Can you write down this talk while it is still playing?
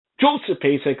Joseph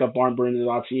Pasek of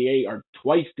BarnBurners.ca. Our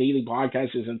twice daily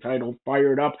podcast is entitled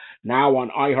Fired Up, now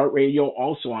on iHeartRadio,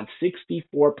 also on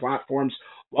 64 platforms.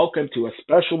 Welcome to a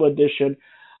special edition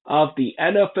of the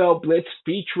NFL Blitz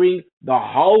featuring the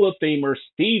Hall of Famer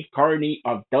Steve Carney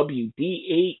of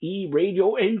WDAE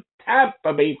Radio in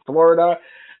Tampa Bay, Florida.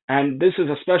 And this is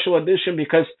a special edition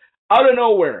because out of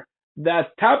nowhere, the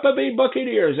Tampa Bay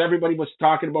Buccaneers, everybody was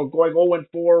talking about going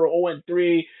 0-4,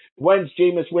 0-3. When's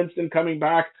Jameis Winston coming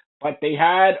back? But they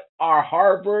had our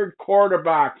Harvard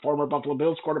quarterback, former Buffalo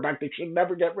Bills quarterback. They should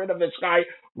never get rid of this guy.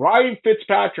 Ryan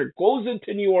Fitzpatrick goes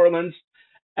into New Orleans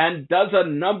and does a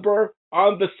number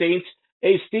on the Saints.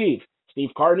 Hey, Steve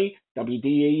Carney,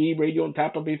 WDAE Radio in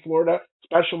Tampa Bay, Florida,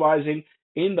 specializing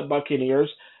in the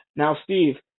Buccaneers. Now,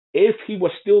 Steve, if he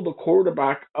was still the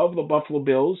quarterback of the Buffalo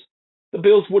Bills, the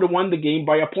Bills would have won the game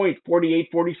by a point,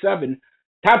 48-47.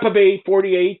 Tampa Bay,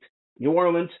 48. New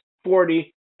Orleans,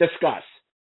 40. Discuss.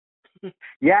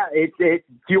 Yeah, do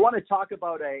you want to talk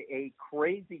about a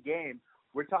crazy game?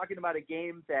 We're talking about a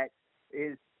game that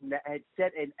had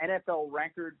set an NFL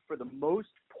record for the most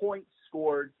points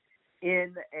scored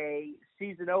in a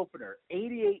season opener,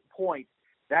 88 points.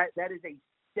 That is a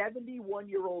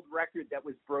 71-year-old record that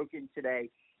was broken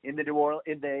today in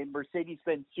the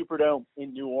Mercedes-Benz Superdome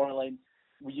in New Orleans.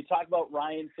 When you talk about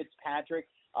Ryan Fitzpatrick,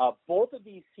 both of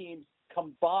these teams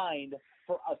combined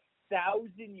for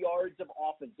 1,000 yards of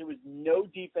offense. There was no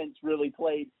defense really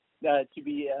played to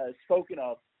be spoken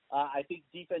of. I think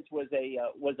defense was a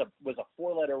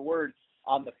four-letter word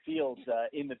on the field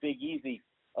in the Big Easy.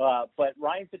 But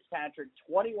Ryan Fitzpatrick,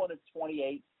 21 of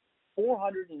 28,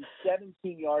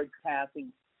 417 yards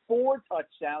passing, 4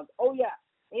 touchdowns. Oh yeah,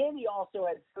 and he also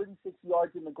had 36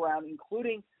 yards in the ground,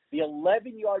 including the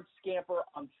 11-yard scamper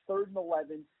on 3rd and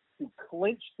 11 to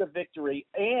clinch the victory,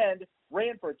 and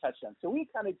ran for a touchdown. So he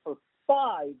accounted for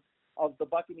 5 of the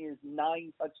Buccaneers'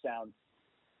 9 touchdowns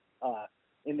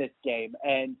in this game,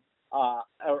 and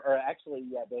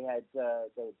they had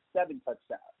the 7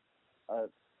 touchdowns.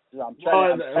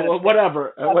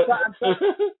 Whatever.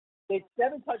 They had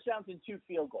 7 touchdowns and 2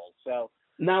 field goals.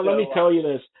 Let me tell you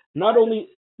this: not only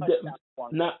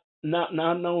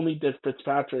did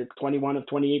Fitzpatrick 21 of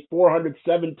 28,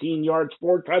 417 yards,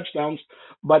 4 touchdowns,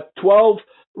 but 12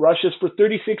 rushes for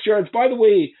 36 yards. By the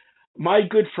way, my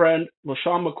good friend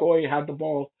LaShawn McCoy had the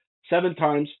ball 7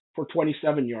 times for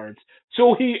 27 yards.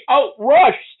 So he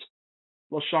outrushed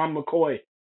LaShawn McCoy.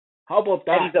 How about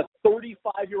that? And he's a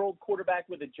 35-year-old quarterback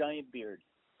with a giant beard.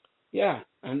 Yeah,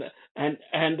 and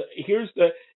here's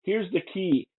the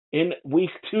key. In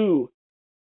week 2,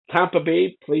 Tampa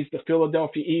Bay plays the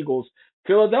Philadelphia Eagles.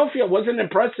 Philadelphia wasn't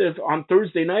impressive on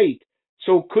Thursday night.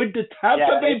 So could the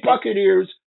Tampa Bay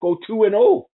Buccaneers go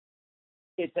 2-0?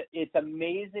 It's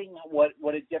amazing what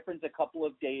a difference a couple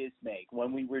of days make.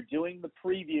 When we were doing the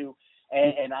preview,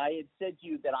 and I had said to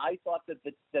you that I thought that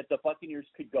the Buccaneers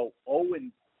could go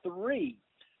 0-3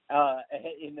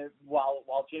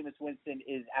 while Jameis Winston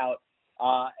is out.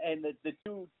 And the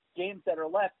 2 games that are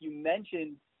left, you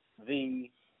mentioned the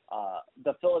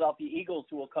Philadelphia Eagles,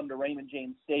 who will come to Raymond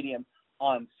James Stadium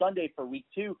on Sunday for week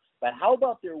 2. But how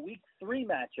about their week 3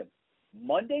 matchup?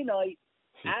 Monday night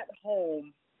at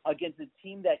home against a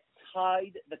team that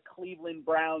tied the Cleveland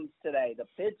Browns today. The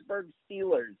Pittsburgh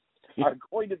Steelers are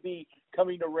going to be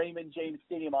coming to Raymond James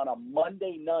Stadium on a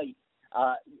Monday night.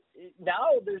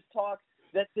 Now there's talk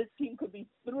that this team could be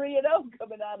 3-0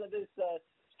 coming out of this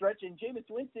stretch, and Jameis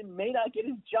Winston may not get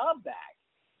his job back.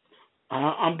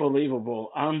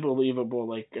 Unbelievable.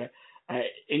 Like,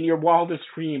 in your wildest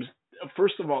dreams,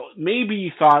 first of all, maybe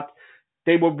you thought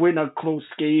they would win a close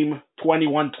game,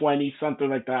 21-20, something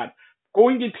like that.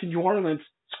 Going into New Orleans,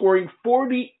 scoring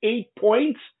 48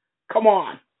 points? Come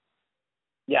on.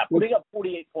 Yeah, putting up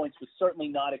 48 points was certainly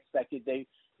not expected. The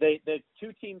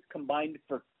 2 teams combined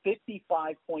for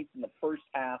 55 points in the first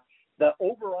half. The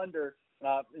over-under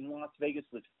in Las Vegas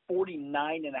was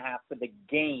 49.5 for the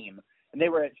game, and they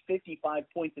were at 55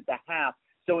 points at the half.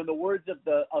 So in the words of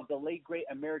the late great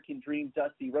American dream,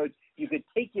 Dusty Rhodes, you could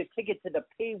take your ticket to the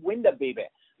pay window, baby.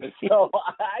 So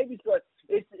I was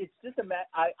it's just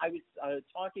I was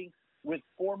talking with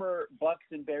former Bucks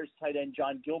and Bears tight end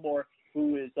John Gilmore,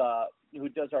 who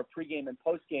does our pregame and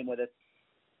postgame with us,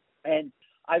 and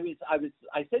I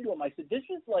said to him, I said, this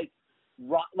is like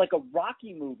a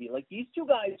Rocky movie. Like, these 2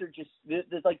 guys are just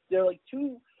they're like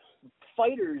 2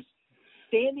 fighters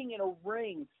standing in a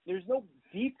ring. There's no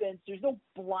defense. There's no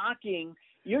blocking.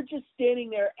 You're just standing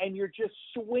there and you're just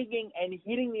swinging and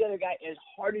hitting the other guy as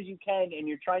hard as you can, and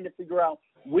you're trying to figure out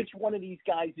which one of these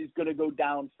guys is going to go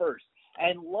down first.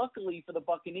 And luckily for the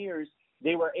Buccaneers,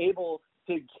 they were able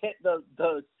to get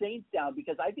the Saints down,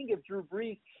 because I think if Drew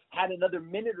Brees had another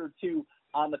minute or two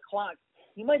on the clock,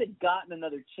 he might have gotten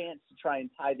another chance to try and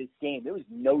tie this game. There was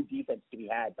no defense to be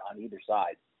had on either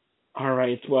side. All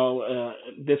right. Well,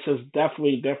 this is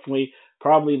definitely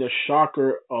probably the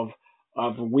shocker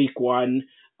of week one.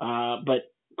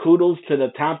 But kudos to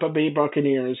the Tampa Bay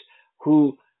Buccaneers,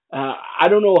 who I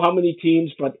don't know how many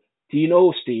teams, but do you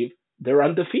know, Steve? They're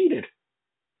undefeated.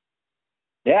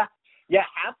 Yeah,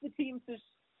 half the teams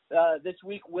this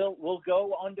week will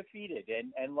go undefeated,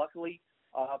 and luckily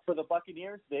for the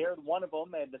Buccaneers, they're one of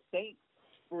them, and the Saints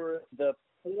for the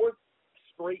fourth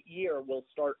straight year will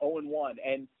start 0-1,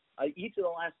 and each of the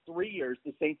last 3 years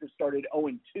the Saints have started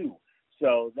 0-2.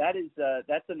 So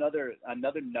that's another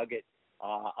nugget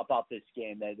about this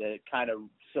game that kind of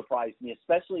surprised me,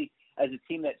 especially as a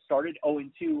team that started 0-2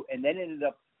 and then ended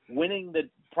up winning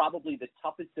probably the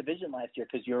toughest division last year,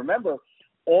 because you remember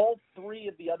all three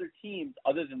of the other teams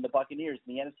other than the Buccaneers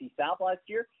in the NFC South last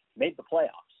year made the playoffs.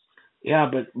 Yeah,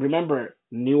 but remember,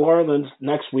 New Orleans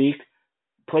next week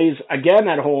plays again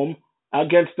at home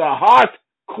against the hot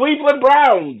Cleveland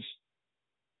Browns.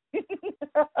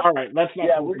 All right, let's not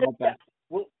talk about that.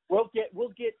 We'll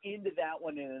get into that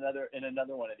one in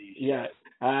another one of these. Yeah,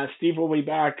 Steve will be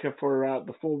back for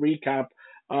the full recap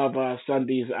of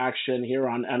Sunday's action here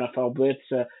on NFL Blitz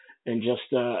in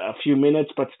just a few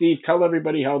minutes. But Steve, tell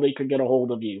everybody how they can get a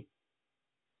hold of you.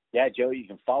 Yeah, Joe, you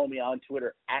can follow me on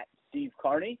Twitter at Steve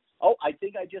Carney. Oh, I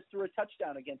think I just threw a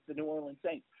touchdown against the New Orleans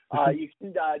Saints. You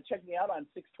can check me out on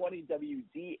 620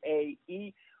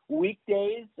 WDAE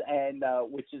weekdays, and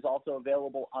which is also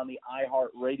available on the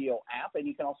iHeartRadio app. And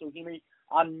you can also hear me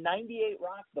on 98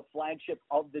 Rock, the flagship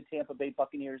of the Tampa Bay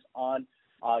Buccaneers, on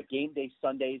game day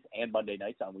Sundays and Monday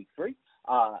nights on week 3.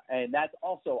 And that's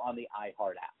also on the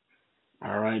iHeart app.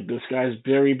 All right, this guy's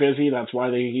very busy. That's why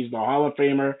he's the Hall of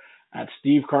Famer at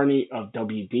Steve Carney of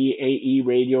WDAE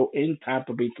Radio in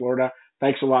Tampa Bay, Florida.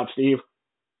 Thanks a lot, Steve.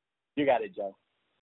 You got it, Joe.